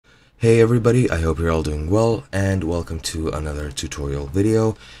Hey everybody, I hope you're all doing well and welcome to another tutorial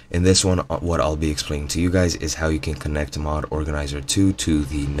video. In this one, what I'll be explaining to you guys is how you can connect Mod Organizer 2 to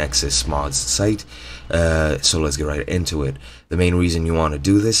the Nexus mods site. So let's get right into it. The main reason you want to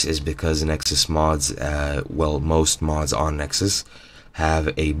do this is because Nexus mods, most mods on Nexus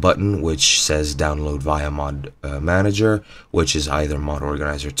have a button which says download via Mod Manager, which is either Mod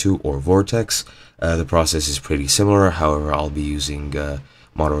Organizer 2 or Vortex. The process is pretty similar, however I'll be using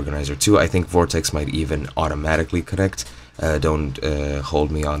Mod Organizer 2. I think Vortex might even automatically connect. Don't hold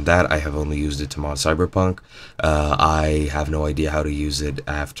me on that. I have only used it to mod Cyberpunk. I have no idea how to use it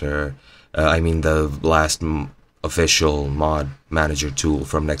after. The last official mod manager tool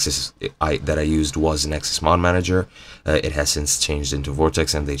from Nexus that I used was Nexus Mod Manager. It has since changed into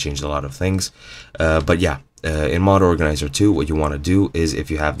Vortex, and they changed a lot of things. But yeah. In Mod Organizer 2, what you want to do is, if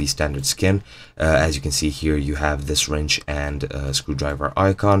you have the standard skin, as you can see here, you have this wrench and screwdriver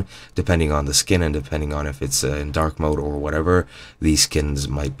icon. Depending on the skin and depending on if it's in dark mode or whatever, these skins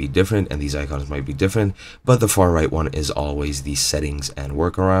might be different and these icons might be different, but the far right one is always the settings and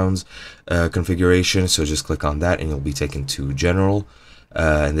workarounds configuration. So just click on that and you'll be taken to general.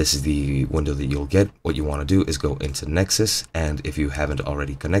 And this is the window that you'll get. What you want to do is go into Nexus, and if you haven't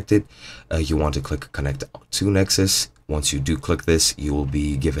already connected, you want to click connect to Nexus. Once you do click this, you will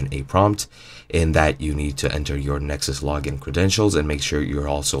be given a prompt in that you need to enter your Nexus login credentials and make sure you're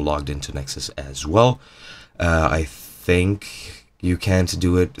also logged into Nexus as well. I think you can't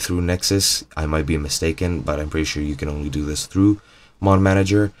do it through Nexus. I might be mistaken, but I'm pretty sure you can only do this through Mod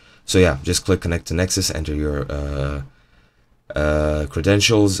Manager. So yeah, just click connect to Nexus, enter your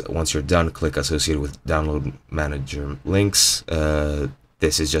credentials. Once you're done, click associated with download manager links.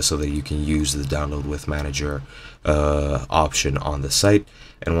 This is just so that you can use the download with manager option on the site,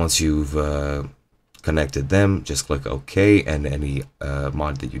 and once you've connected them, just click OK, and any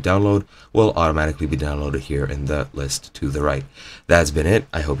mod that you download will automatically be downloaded here in the list to the right. That's been it.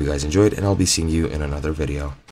 I hope you guys enjoyed, and I'll be seeing you in another video.